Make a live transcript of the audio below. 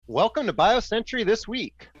Welcome to BioCentury This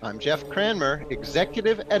Week. I'm Jeff Cranmer,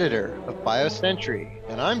 Executive Editor of BioCentury,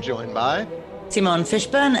 and I'm joined by Simone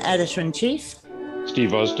Fishburne, Editor-in-Chief. Steve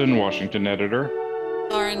Usden, Washington Editor.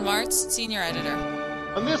 Lauren Martz, Senior Editor.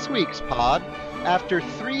 On this week's pod, after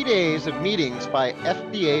 3 days of meetings by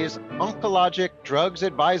FDA's Oncologic Drugs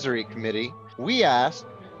Advisory Committee, we asked,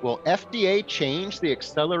 will FDA change the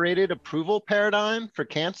accelerated approval paradigm for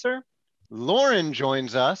cancer? Lauren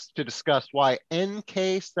joins us to discuss why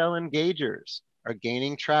NK cell engagers are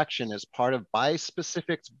gaining traction as part of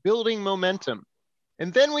bispecifics building momentum.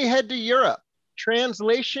 And then we head to Europe.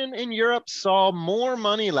 Translation in Europe saw more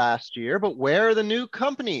money last year, but where are the new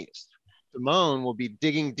companies? Simone will be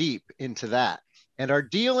digging deep into that. And our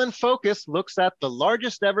deal in focus looks at the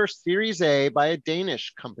largest ever Series A by a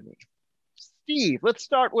Danish company. Steve, let's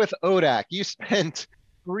start with ODAC. You spent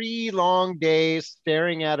 3 long days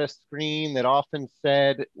staring at a screen that often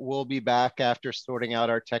said, we'll be back after sorting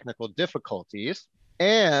out our technical difficulties.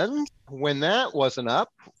 And when that wasn't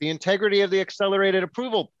up, the integrity of the accelerated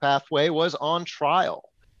approval pathway was on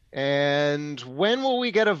trial. And when will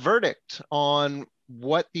we get a verdict on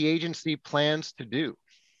what the agency plans to do?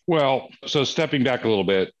 Well, so stepping back a little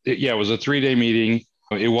bit, it was a 3-day meeting.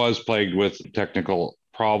 It was plagued with technical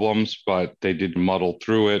problems, but they did muddle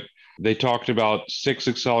through it. They talked about 6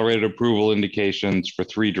 accelerated approval indications for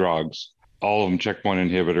 3 drugs, all of them checkpoint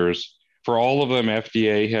inhibitors. For all of them,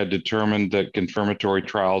 FDA had determined that confirmatory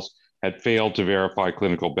trials had failed to verify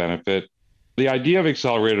clinical benefit. The idea of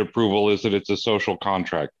accelerated approval is that it's a social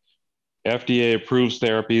contract. FDA approves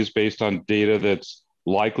therapies based on data that's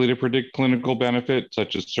likely to predict clinical benefit,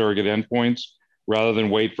 such as surrogate endpoints, rather than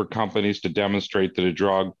wait for companies to demonstrate that a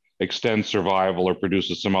drug extends survival or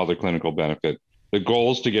produces some other clinical benefit. The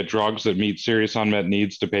goal is to get drugs that meet serious unmet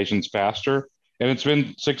needs to patients faster, and it's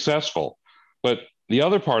been successful. But the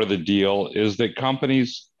other part of the deal is that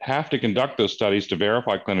companies have to conduct those studies to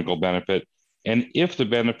verify clinical benefit, and if the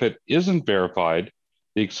benefit isn't verified,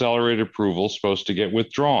 the accelerated approval is supposed to get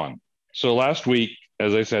withdrawn. So last week,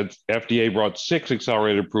 as I said, FDA brought 6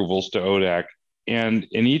 accelerated approvals to ODAC, and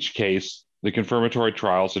in each case, the confirmatory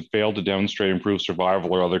trials had failed to demonstrate improved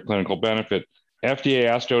survival or other clinical benefit. FDA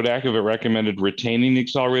asked ODAC if it recommended retaining the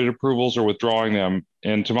accelerated approvals or withdrawing them,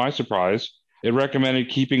 and to my surprise, it recommended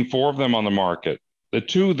keeping 4 of them on the market. The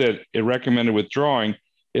 2 that it recommended withdrawing,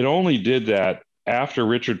 it only did that after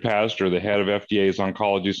Richard Pazdur, the head of FDA's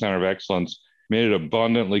Oncology Center of Excellence, made it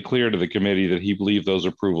abundantly clear to the committee that he believed those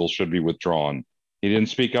approvals should be withdrawn. He didn't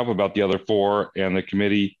speak up about the other 4, and the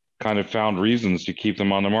committee kind of found reasons to keep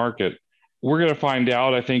them on the market. We're going to find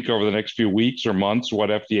out, I think, over the next few weeks or months what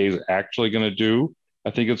FDA is actually going to do. I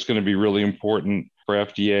think it's going to be really important for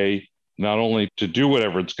FDA not only to do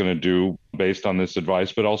whatever it's going to do based on this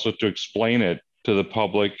advice, but also to explain it to the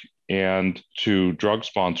public and to drug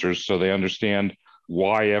sponsors so they understand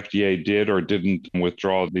why FDA did or didn't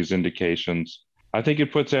withdraw these indications. I think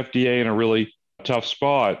it puts FDA in a really tough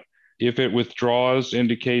spot. If it withdraws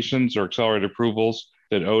indications or accelerated approvals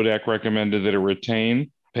that ODAC recommended that it retain,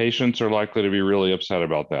 patients are likely to be really upset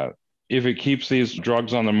about that. If it keeps these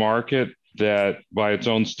drugs on the market that by its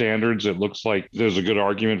own standards, it looks like there's a good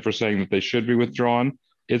argument for saying that they should be withdrawn,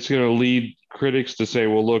 it's going to lead critics to say,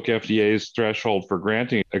 well, look, FDA's threshold for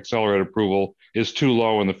granting accelerated approval is too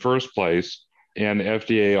low in the first place, and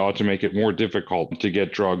FDA ought to make it more difficult to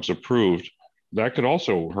get drugs approved. That could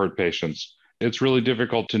also hurt patients. It's really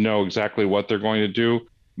difficult to know exactly what they're going to do.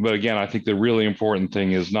 But again, I think the really important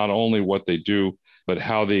thing is not only what they do, but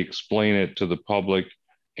how they explain it to the public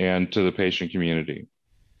and to the patient community.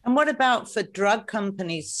 And what about for drug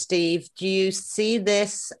companies, Steve? Do you see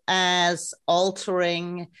this as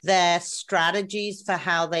altering their strategies for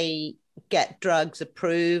how they get drugs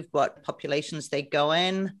approved, what populations they go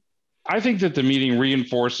in? I think that the meeting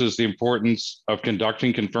reinforces the importance of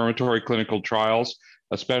conducting confirmatory clinical trials,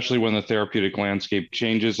 especially when the therapeutic landscape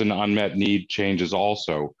changes and unmet need changes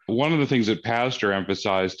also. One of the things that Pazdur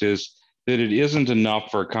emphasized is that it isn't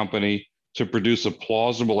enough for a company to produce a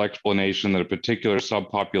plausible explanation that a particular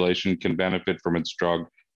subpopulation can benefit from its drug.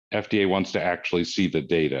 FDA wants to actually see the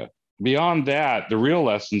data. Beyond that, the real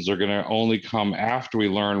lessons are going to only come after we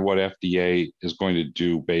learn what FDA is going to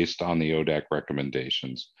do based on the ODAC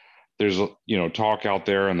recommendations. There's talk out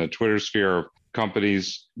there in the Twitter sphere of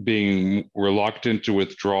companies being reluctant to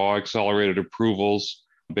withdraw accelerated approvals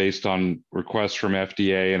based on requests from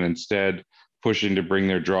FDA and instead pushing to bring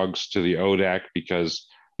their drugs to the ODAC because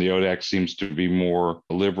the ODAC seems to be more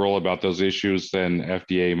liberal about those issues than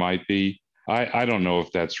FDA might be. I don't know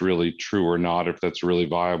if that's really true or not, if that's a really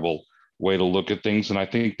viable way to look at things. And I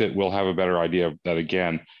think that we'll have a better idea of that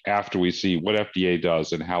again after we see what FDA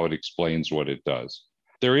does and how it explains what it does.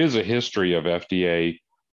 there is a history of FDA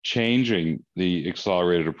changing the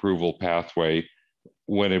accelerated approval pathway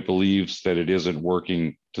when it believes that it isn't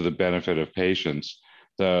working to the benefit of patients.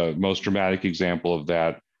 The most dramatic example of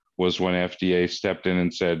that was when FDA stepped in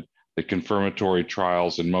and said that confirmatory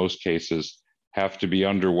trials in most cases have to be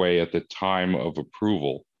underway at the time of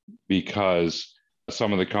approval because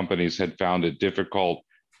some of the companies had found it difficult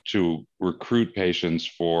to recruit patients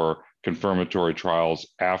for confirmatory trials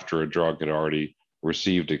after a drug had already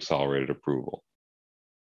received accelerated approval.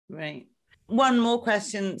 Right. One more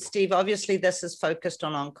question, Steve. Obviously, this is focused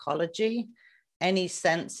on oncology. Any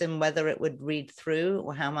sense in whether it would read through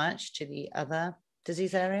or how much to the other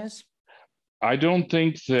disease areas? I don't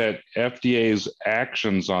think that FDA's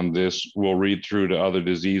actions on this will read through to other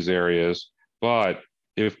disease areas, but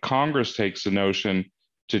if Congress takes the notion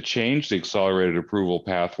to change the accelerated approval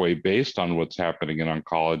pathway based on what's happening in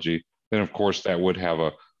oncology, then of course that would have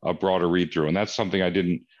a broader read through. And that's something I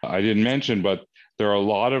didn't mention, but there are a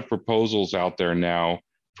lot of proposals out there now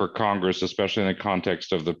for Congress, especially in the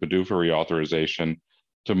context of the PDUFA reauthorization,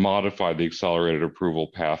 to modify the accelerated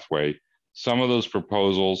approval pathway. Some of those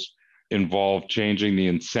proposals involve changing the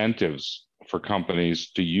incentives for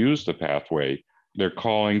companies to use the pathway. They're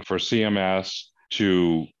calling for CMS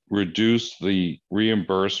to reduce the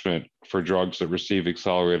reimbursement for drugs that receive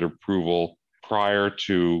accelerated approval prior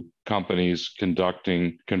to companies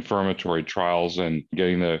conducting confirmatory trials and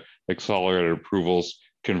getting the accelerated approvals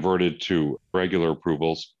converted to regular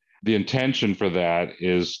approvals. The intention for that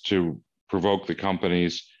is to provoke the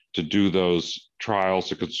companies to do those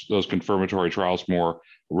trials, those confirmatory trials more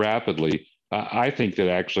rapidly. I think that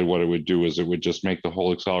actually what it would do is it would just make the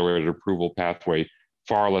whole accelerated approval pathway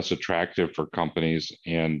far less attractive for companies.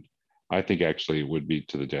 And I think actually it would be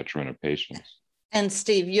to the detriment of patients. And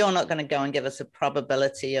Steve, you're not going to go and give us a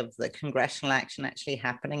probability of the congressional action actually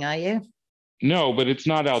happening, are you? No, but it's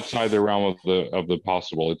not outside the realm of the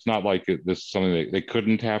possible. It's not like this is something that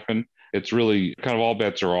couldn't happen. It's really kind of all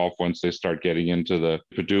bets are off once they start getting into the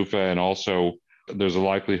PDUFA. And also there's a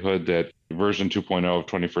likelihood that version 2.0 of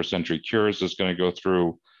 21st Century Cures is going to go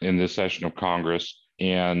through in this session of Congress.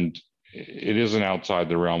 And it isn't outside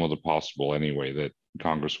the realm of the possible anyway that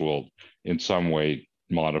Congress will in some way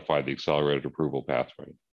modify the accelerated approval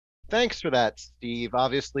pathway. Thanks for that, Steve.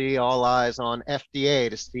 Obviously, all eyes on FDA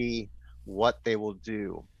to see what they will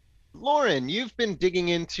do. Lauren, you've been digging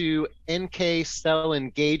into NK cell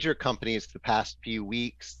engager companies the past few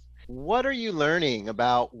weeks. What are you learning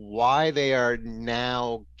about why they are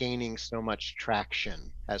now gaining so much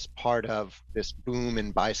traction as part of this boom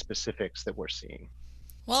in bispecifics that we're seeing?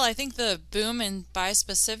 Well, I think the boom in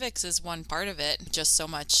bispecifics is one part of it. Just so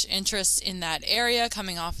much interest in that area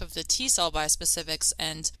coming off of the T-cell bispecifics,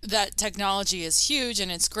 and that technology is huge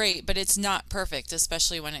and it's great, but it's not perfect,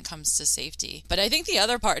 especially when it comes to safety. But I think the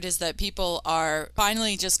other part is that people are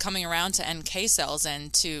finally just coming around to NK cells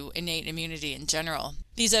and to innate immunity in general.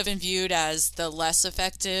 These have been viewed as the less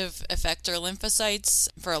effective effector lymphocytes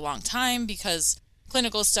for a long time because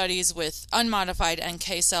clinical studies with unmodified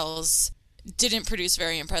NK cells didn't produce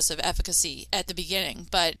very impressive efficacy at the beginning,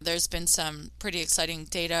 but there's been some pretty exciting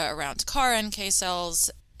data around CAR NK cells,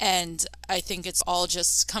 and I think it's all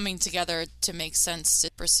just coming together to make sense to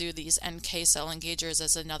pursue these NK cell engagers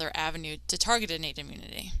as another avenue to target innate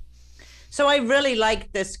immunity. So I really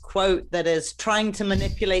like this quote that is trying to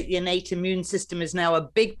manipulate the innate immune system is now a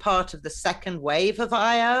big part of the second wave of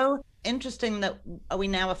IO. Interesting that are we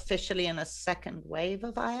now officially in a second wave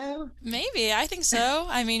of IO? Maybe, I think so.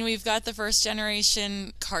 I mean, we've got the first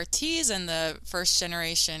generation CAR Ts and the first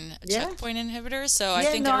generation checkpoint inhibitors. So I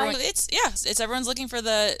think everyone's looking for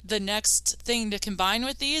the next thing to combine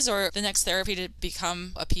with these or the next therapy to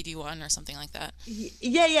become a PD-1 or something like that.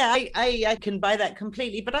 I can buy that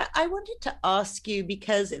completely. But I wanted to ask you,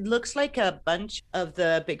 because it looks like a bunch of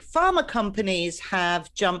the big pharma companies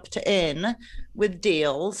have jumped in with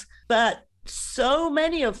deals, but so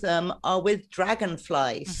many of them are with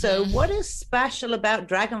Dragonfly. Mm-hmm. So what is special about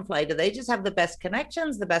Dragonfly? Do they just have the best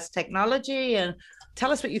connections, the best technology? And tell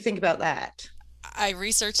us what you think about that. I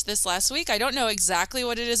researched this last week. I don't know exactly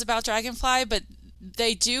what it is about Dragonfly, but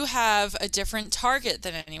they do have a different target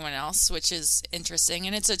than anyone else, which is interesting.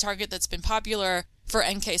 And it's a target that's been popular for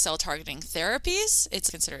NK cell targeting therapies. It's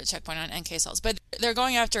considered a checkpoint on NK cells, but they're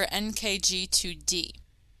going after NKG2D.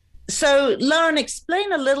 So, Lauren,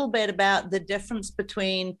 explain a little bit about the difference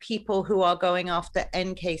between people who are going after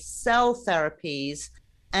NK cell therapies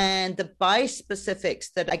and the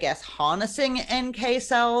bispecifics that, I guess, harnessing NK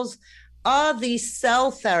cells. Are these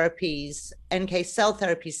cell therapies, NK cell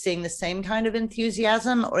therapies, seeing the same kind of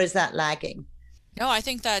enthusiasm, or is that lagging? No, I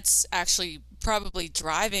think that's actually probably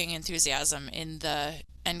driving enthusiasm in the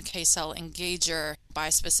NK cell engager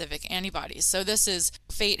bispecific antibodies. So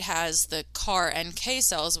Fate has the CAR NK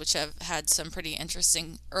cells, which have had some pretty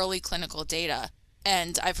interesting early clinical data.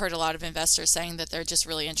 And I've heard a lot of investors saying that they're just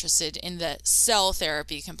really interested in the cell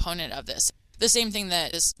therapy component of this. The same thing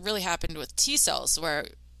that has really happened with T cells, where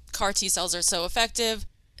CAR T cells are so effective,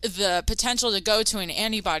 the potential to go to an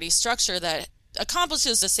antibody structure that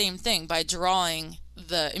accomplishes the same thing by drawing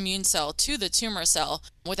the immune cell to the tumor cell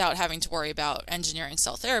without having to worry about engineering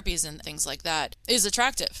cell therapies and things like that is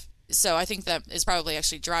attractive. So I think that is probably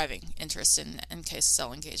actually driving interest in NK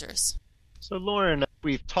cell engagers. So Lauren,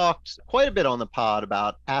 we've talked quite a bit on the pod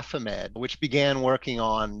about Affimed, which began working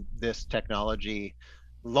on this technology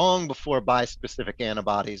long before bispecific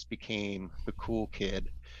antibodies became the cool kid.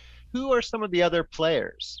 Who are some of the other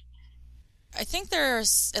players? I think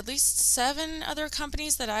there's at least 7 other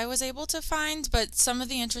companies that I was able to find, but some of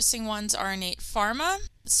the interesting ones are Innate Pharma.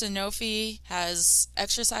 Sanofi has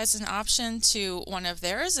exercised an option to one of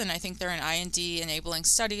theirs, and I think they're in IND enabling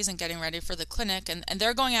studies and getting ready for the clinic, and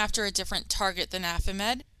they're going after a different target than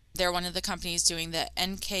Affimed. They're one of the companies doing the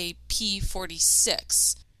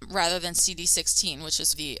NKp46 rather than CD16, which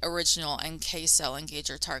is the original NK cell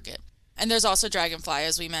engager target. And there's also Dragonfly,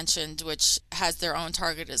 as we mentioned, which has their own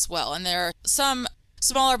target as well. And there are some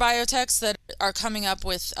smaller biotechs that are coming up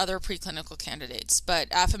with other preclinical candidates, but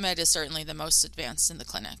Affimed is certainly the most advanced in the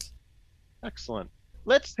clinic. Excellent.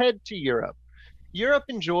 Let's head to Europe. Europe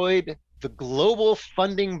enjoyed the global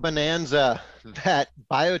funding bonanza that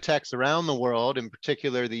biotechs around the world, in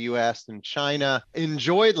particular the US and China,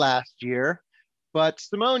 enjoyed last year. But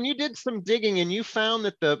Simone, you did some digging and you found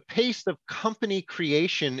that the pace of company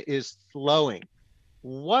creation is slowing.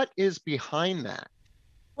 What is behind that?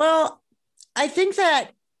 Well, I think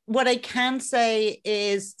that what I can say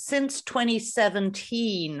is since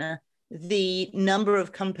 2017, the number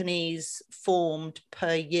of companies formed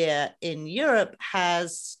per year in Europe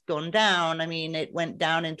has gone down. I mean, it went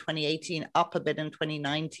down in 2018, up a bit in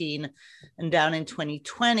 2019, and down in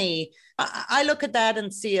 2020. I look at that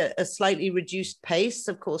and see a slightly reduced pace.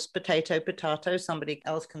 Of course, potato, somebody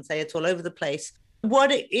else can say it's all over the place.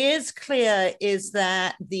 What is clear is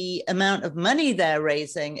that the amount of money they're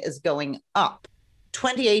raising is going up.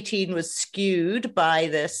 2018 was skewed by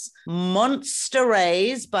this monster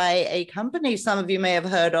raise by a company some of you may have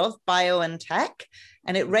heard of, BioNTech,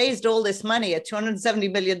 and it raised all this money, a $270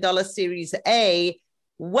 million Series A,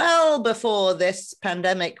 well before this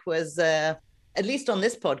pandemic was, at least on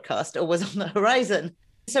this podcast, or was on the horizon.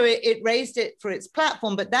 So it raised it for its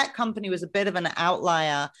platform, but that company was a bit of an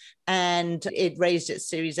outlier, and it raised its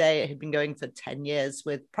Series A. It had been going for 10 years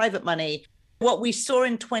with private money. What we saw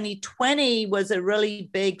in 2020 was a really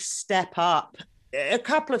big step up. A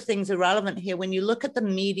couple of things are relevant here. When you look at the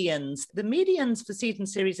medians for seed and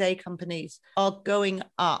Series A companies are going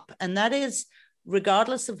up. And that is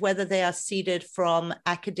regardless of whether they are seeded from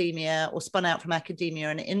academia or spun out from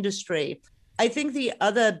academia and industry. I think the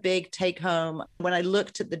other big take home when I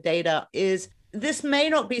looked at the data is this may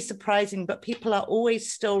not be surprising, but people are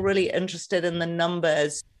always still really interested in the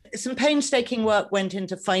numbers. Some painstaking work went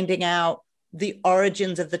into finding out the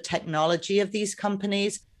origins of the technology of these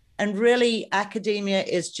companies. And really, academia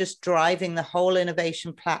is just driving the whole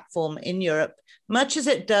innovation platform in Europe, much as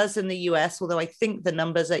it does in the US, although I think the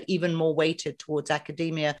numbers are even more weighted towards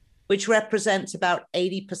academia, which represents about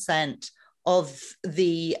 80% of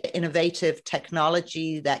the innovative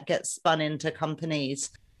technology that gets spun into companies.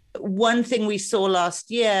 One thing we saw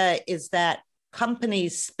last year is that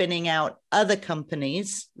companies spinning out other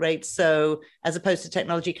companies, right? So as opposed to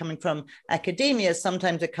technology coming from academia,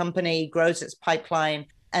 sometimes a company grows its pipeline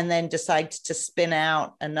and then decides to spin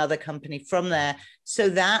out another company from there. So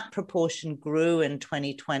that proportion grew in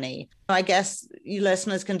 2020. I guess you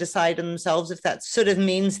listeners can decide on themselves if that sort of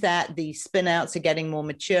means that the spin outs are getting more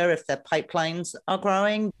mature, if their pipelines are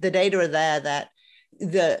growing. The data are there that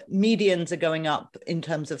the medians are going up in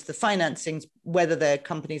terms of the financings, whether the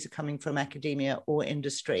companies are coming from academia or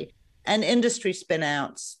industry. And industry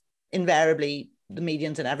spin-outs, invariably, the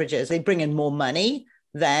medians and averages, they bring in more money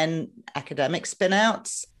than academic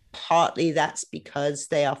spin-outs. Partly that's because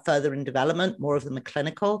they are further in development, more of them are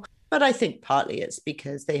clinical. But I think partly it's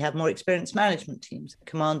because they have more experienced management teams,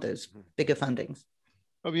 command those bigger fundings.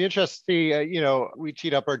 It'll be interesting to see, we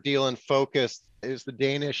teed up our deal in focus is the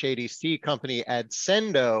Danish ADC company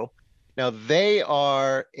Adsendo. Now they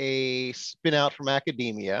are a spin out from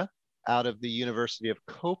academia out of the University of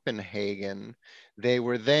Copenhagen. They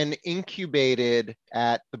were then incubated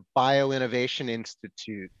at the Bioinnovation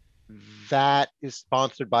Institute. That is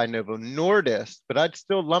sponsored by Novo Nordisk, but I'd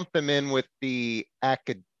still lump them in with the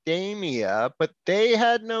academic academia, but they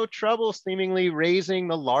had no trouble seemingly raising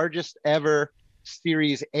the largest ever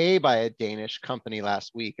Series A by a Danish company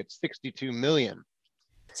last week at 62 million.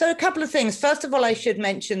 So a couple of things. First of all, I should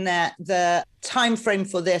mention that the time frame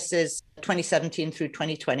for this is 2017 through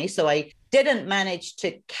 2020. So I didn't manage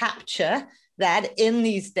to capture that in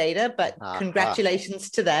these data, but congratulations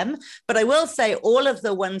to them. But I will say all of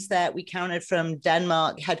the ones that we counted from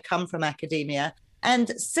Denmark had come from academia. And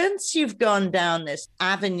since you've gone down this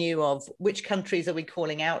avenue of which countries are we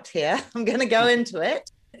calling out here, I'm going to go into it.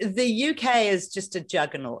 The UK is just a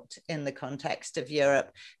juggernaut in the context of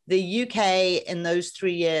Europe. The UK in those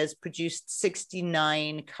 3 years produced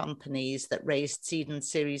 69 companies that raised seed and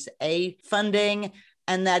Series A funding.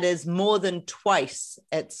 And that is more than twice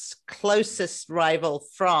its closest rival,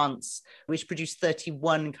 France, which produced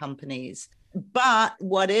 31 companies. But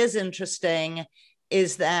what is interesting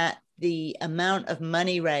is that the amount of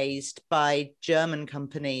money raised by German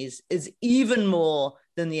companies is even more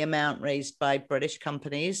than the amount raised by British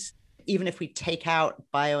companies. Even if we take out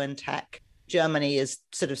BioNTech, Germany is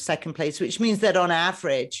sort of second place, which means that on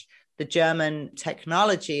average, the German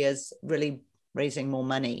technology is really raising more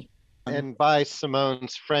money. And by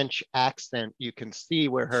Simone's French accent, you can see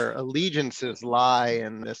where her allegiances lie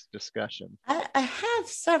in this discussion. I have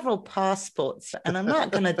several passports, and I'm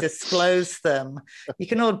not going to disclose them. You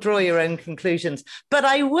can all draw your own conclusions. But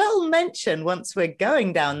I will mention, once we're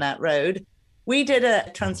going down that road, we did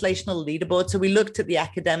a translational leaderboard. So we looked at the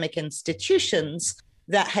academic institutions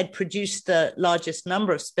that had produced the largest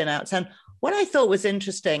number of spin-outs. And what I thought was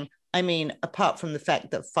interesting, I mean, apart from the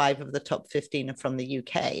fact that 5 of the top 15 are from the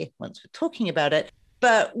UK, once we're talking about it,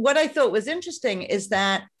 but what I thought was interesting is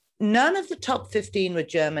that none of the top 15 were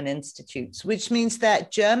German institutes, which means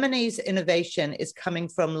that Germany's innovation is coming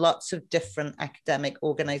from lots of different academic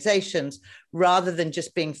organizations rather than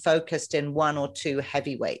just being focused in 1 or 2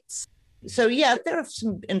 heavyweights. So yeah, there are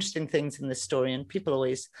some interesting things in this story, and people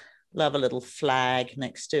always love a little flag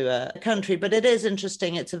next to a country, but it is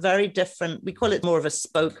interesting. It's a very different, we call it more of a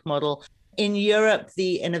spoke model. In Europe,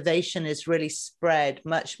 the innovation is really spread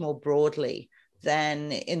much more broadly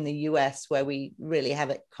than in the US, where we really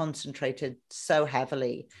have it concentrated so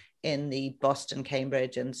heavily in the Boston,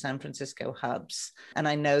 Cambridge, and San Francisco hubs. And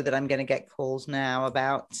I know that I'm going to get calls now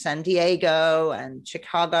about San Diego and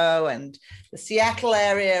Chicago and the Seattle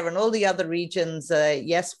area and all the other regions.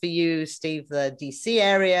 Yes, for you, Steve, the DC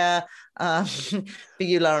area, for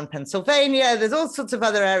you, Lauren, Pennsylvania. There's all sorts of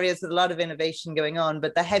other areas with a lot of innovation going on,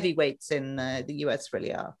 but the heavyweights in the US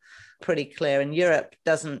really are pretty clear. And Europe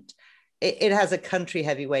doesn't, it has a country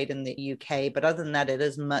heavyweight in the UK, but other than that, it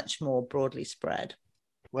is much more broadly spread.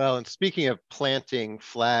 Well, and speaking of planting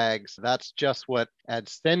flags, that's just what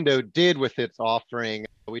Adsendo did with its offering.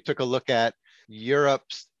 We took a look at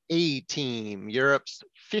Europe's A team, Europe's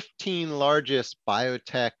 15 largest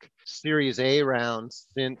biotech Series A rounds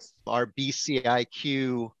since our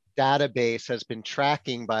BCIQ database has been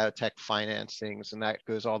tracking biotech financings, and that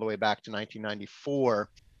goes all the way back to 1994.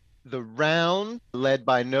 The round led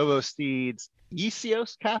by Novoseed's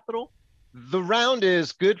Eceios Capital. The round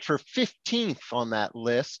is good for 15th on that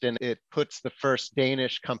list, and it puts the first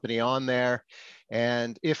Danish company on there.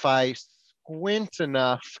 And if I squint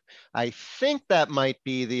enough, I think that might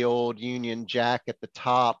be the old Union Jack at the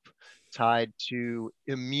top, tied to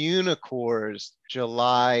Immunocore's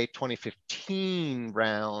July 2015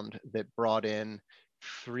 round that brought in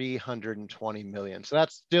 320 million. So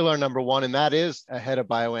that's still our number one, and that is ahead of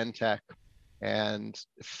BioNTech. And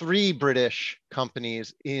 3 British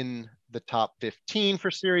companies in the top 15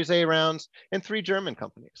 for Series A rounds and 3 German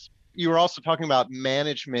companies. You were also talking about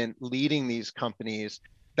management leading these companies.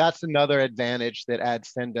 That's another advantage that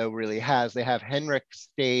Adsendo really has. They have Henrik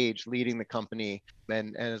Stage leading the company.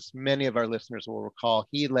 And as many of our listeners will recall,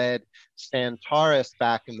 he led Santaris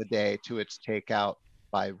back in the day to its takeout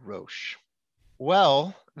by Roche.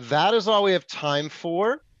 Well, that is all we have time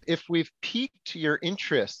for. If we've piqued your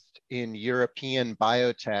interest in European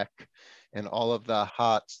biotech and all of the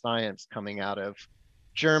hot science coming out of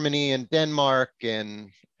Germany and Denmark and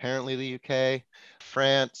apparently the UK,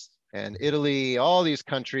 France and Italy, all these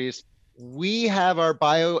countries, we have our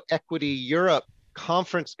BioEquity Europe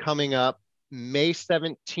conference coming up May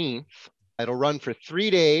 17th. It'll run for 3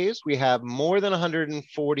 days. We have more than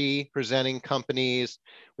 140 presenting companies.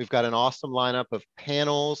 We've got an awesome lineup of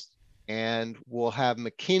panels, and we'll have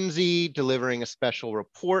McKinsey delivering a special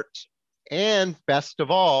report. And best of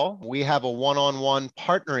all, we have a one-on-one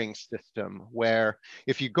partnering system where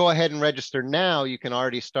if you go ahead and register now, you can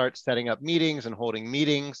already start setting up meetings and holding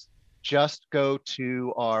meetings. Just go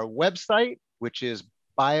to our website, which is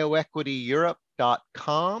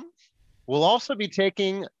bioequityeurope.com. We'll also be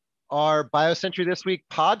taking our BioCentury This Week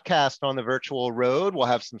podcast on the virtual road. We'll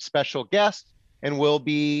have some special guests, and we'll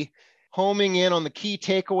be homing in on the key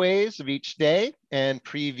takeaways of each day and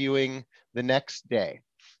previewing the next day.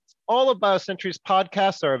 All of BioCentury's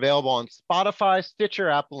podcasts are available on Spotify, Stitcher,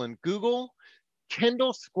 Apple, and Google.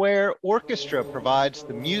 Kendall Square Orchestra provides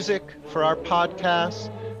the music for our podcasts.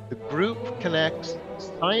 The group connects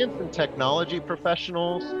science and technology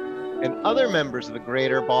professionals and other members of the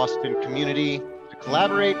greater Boston community to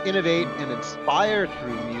collaborate, innovate, and inspire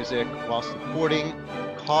through music while supporting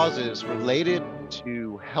causes related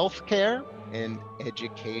to healthcare and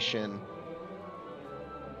education.